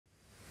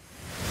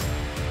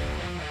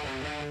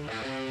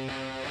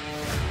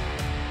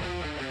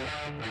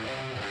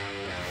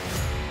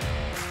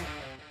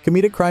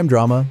comedic crime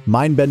drama,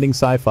 mind-bending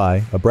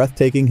sci-fi, a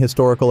breathtaking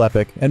historical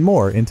epic, and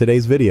more in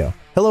today's video.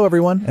 Hello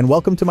everyone, and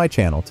welcome to my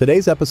channel.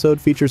 Today's episode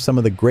features some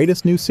of the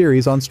greatest new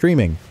series on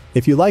streaming.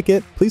 If you like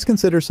it, please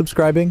consider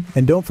subscribing,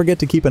 and don't forget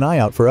to keep an eye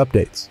out for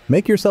updates.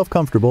 Make yourself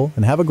comfortable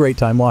and have a great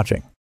time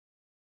watching.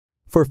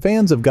 For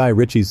fans of Guy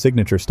Ritchie's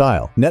signature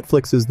style,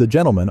 Netflix's The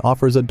Gentleman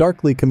offers a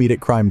darkly comedic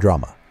crime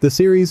drama. The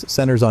series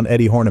centers on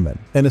Eddie Horniman,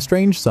 an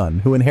estranged son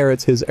who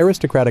inherits his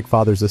aristocratic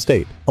father's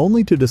estate,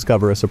 only to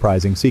discover a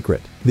surprising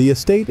secret. The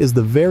estate is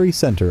the very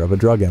center of a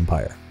drug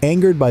empire.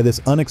 Angered by this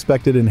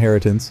unexpected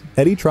inheritance,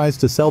 Eddie tries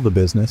to sell the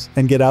business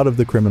and get out of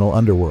the criminal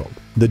underworld.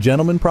 The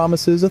Gentleman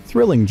promises a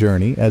thrilling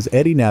journey as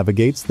Eddie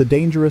navigates the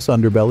dangerous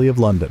underbelly of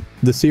London.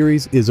 The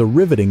series is a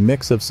riveting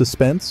mix of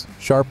suspense,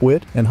 sharp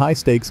wit, and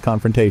high-stakes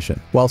confrontation.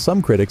 While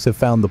some critics have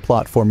found the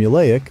plot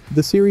formulaic,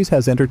 the series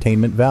has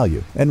entertainment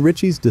value and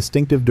Ritchie's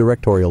distinctive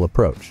directorial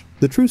approach.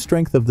 The true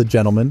strength of The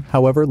Gentleman,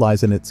 however,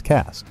 lies in its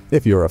cast.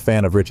 If you're a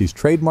fan of Ritchie's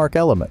trademark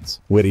elements,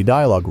 witty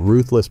dialogue,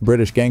 ruthless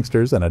British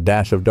gangsters, and a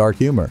dash of dark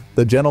humor,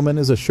 The Gentleman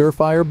is a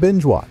surefire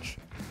binge watch.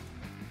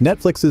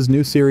 Netflix's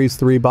new series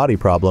 3 Body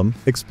Problem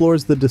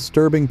explores the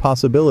disturbing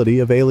possibility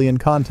of alien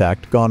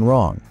contact gone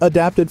wrong.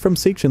 Adapted from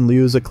Cixin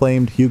Liu's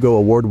acclaimed Hugo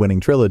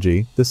Award-winning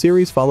trilogy, the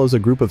series follows a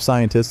group of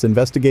scientists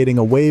investigating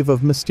a wave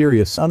of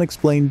mysterious,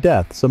 unexplained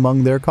deaths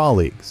among their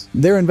colleagues.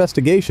 Their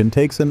investigation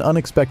takes an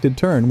unexpected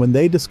turn when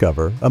they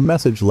discover a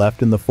message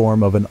left in the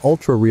form of an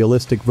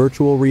ultra-realistic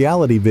virtual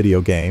reality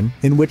video game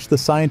in which the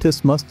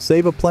scientists must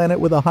save a planet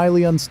with a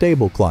highly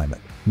unstable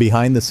climate.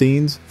 Behind the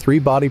scenes, 3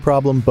 Body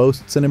Problem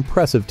boasts an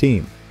impressive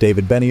team.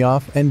 David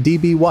Benioff and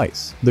D.B.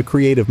 Weiss, the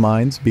creative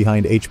minds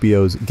behind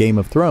HBO's Game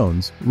of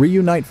Thrones,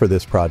 reunite for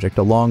this project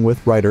along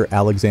with writer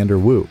Alexander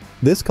Wu.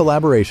 This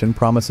collaboration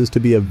promises to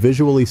be a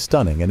visually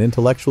stunning and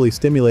intellectually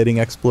stimulating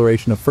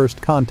exploration of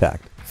first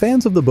contact.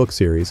 Fans of the book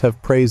series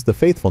have praised the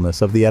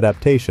faithfulness of the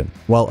adaptation,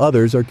 while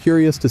others are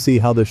curious to see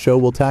how the show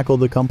will tackle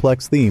the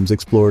complex themes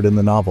explored in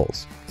the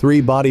novels.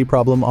 3 Body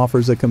Problem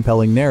offers a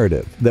compelling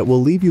narrative that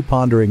will leave you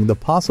pondering the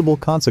possible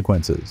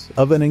consequences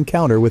of an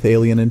encounter with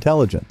alien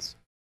intelligence.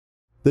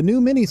 The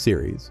new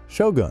miniseries,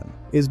 Shôgun,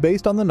 is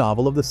based on the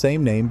novel of the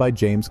same name by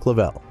James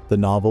Clavell. The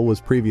novel was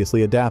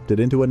previously adapted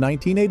into a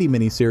 1980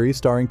 miniseries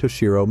starring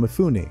Toshiro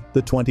Mifune.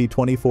 The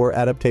 2024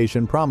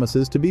 adaptation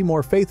promises to be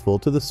more faithful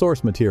to the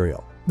source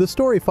material. The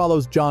story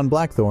follows John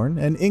Blackthorne,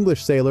 an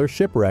English sailor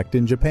shipwrecked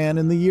in Japan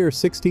in the year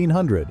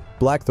 1600.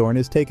 Blackthorne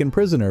is taken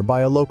prisoner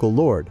by a local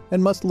lord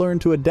and must learn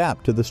to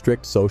adapt to the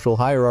strict social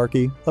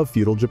hierarchy of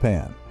feudal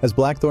Japan. As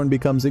Blackthorne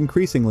becomes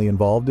increasingly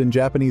involved in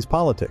Japanese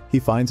politics, he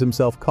finds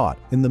himself caught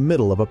in the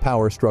middle of a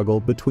power struggle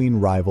between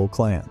rival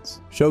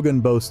clans.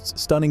 Shôgun boasts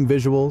stunning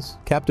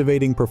visuals,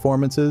 captivating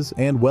performances,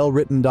 and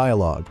well-written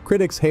dialogue.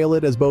 Critics hail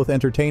it as both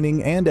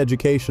entertaining and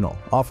educational,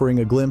 offering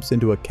a glimpse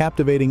into a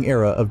captivating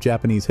era of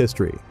Japanese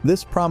history.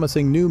 This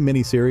promising new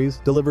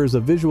miniseries delivers a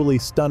visually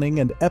stunning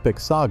and epic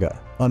saga.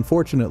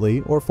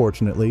 Unfortunately, or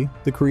fortunately,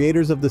 the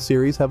creators of the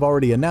series have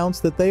already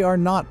announced that they are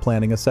not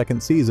planning a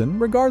second season,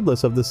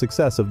 regardless of the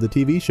success of the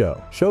TV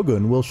show.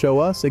 Shôgun will show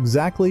us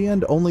exactly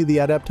and only the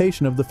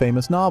adaptation of the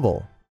famous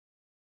novel.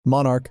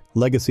 Monarch: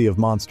 Legacy of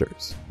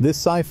Monsters. This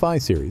sci-fi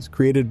series,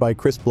 created by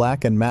Chris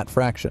Black and Matt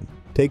Fraction,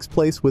 takes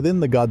place within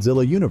the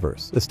Godzilla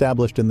universe,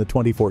 established in the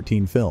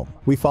 2014 film.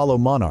 We follow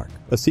Monarch,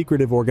 a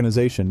secretive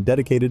organization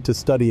dedicated to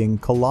studying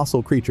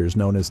colossal creatures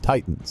known as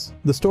Titans.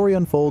 The story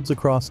unfolds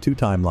across 2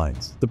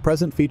 timelines. The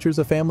present features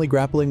a family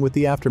grappling with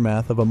the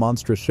aftermath of a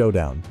monstrous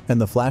showdown, and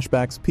the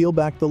flashbacks peel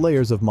back the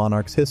layers of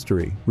Monarch's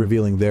history,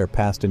 revealing their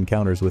past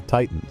encounters with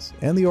Titans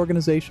and the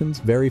organization's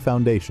very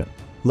foundation.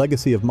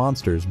 Legacy of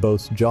Monsters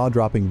boasts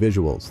jaw-dropping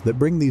visuals that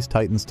bring these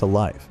titans to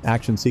life.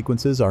 Action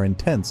sequences are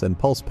intense and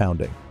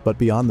pulse-pounding, but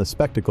beyond the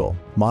spectacle,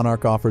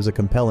 Monarch offers a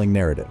compelling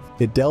narrative.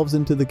 It delves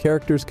into the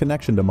characters'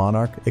 connection to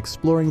Monarch,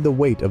 exploring the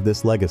weight of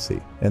this legacy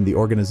and the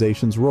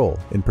organization's role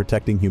in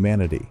protecting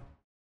humanity.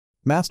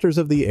 Masters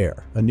of the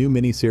Air, a new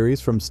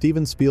miniseries from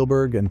Steven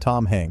Spielberg and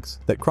Tom Hanks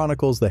that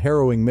chronicles the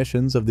harrowing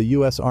missions of the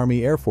U.S.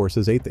 Army Air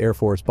Force's 8th Air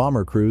Force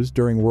bomber crews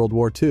during World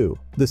War II.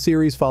 The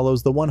series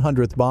follows the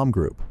 100th Bomb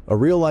Group, a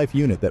real-life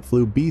unit that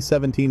flew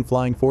B-17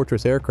 Flying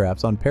Fortress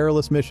aircrafts on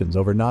perilous missions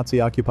over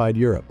Nazi-occupied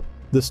Europe.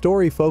 The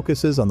story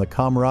focuses on the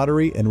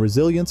camaraderie and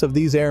resilience of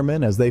these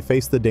airmen as they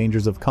face the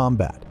dangers of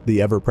combat,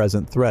 the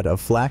ever-present threat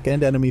of flak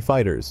and enemy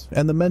fighters,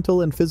 and the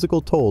mental and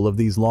physical toll of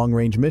these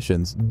long-range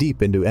missions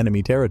deep into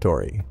enemy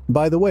territory.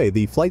 By the way,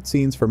 the flight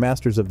scenes for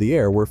Masters of the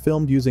Air were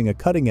filmed using a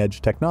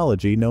cutting-edge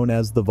technology known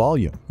as the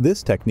volume.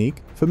 This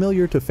technique,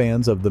 familiar to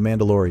fans of The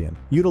Mandalorian,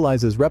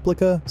 utilizes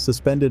replica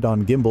suspended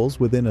on gimbals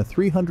within a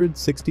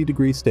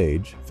 360-degree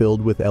stage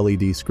filled with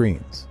LED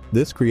screens.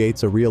 This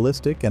creates a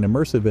realistic and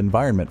immersive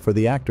environment for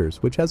the actors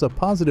which has a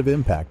positive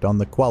impact on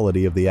the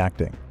quality of the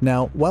acting.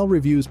 Now, while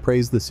reviews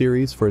praise the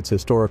series for its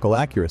historical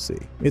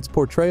accuracy, its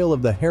portrayal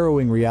of the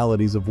harrowing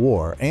realities of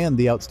war, and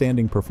the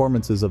outstanding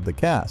performances of the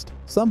cast,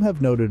 some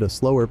have noted a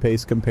slower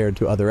pace compared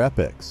to other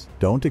epics.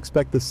 Don't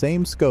expect the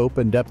same scope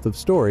and depth of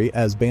story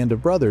as Band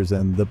of Brothers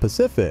and The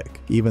Pacific.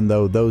 Even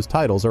though those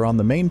titles are on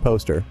the main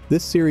poster,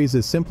 this series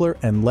is simpler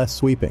and less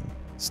sweeping.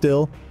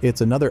 Still,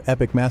 it's another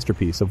epic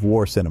masterpiece of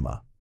war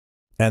cinema.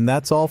 And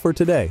that's all for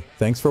today.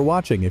 Thanks for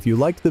watching. If you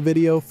liked the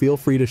video, feel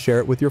free to share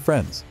it with your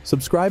friends.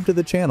 Subscribe to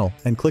the channel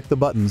and click the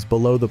buttons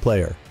below the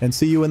player. And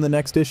see you in the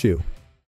next issue.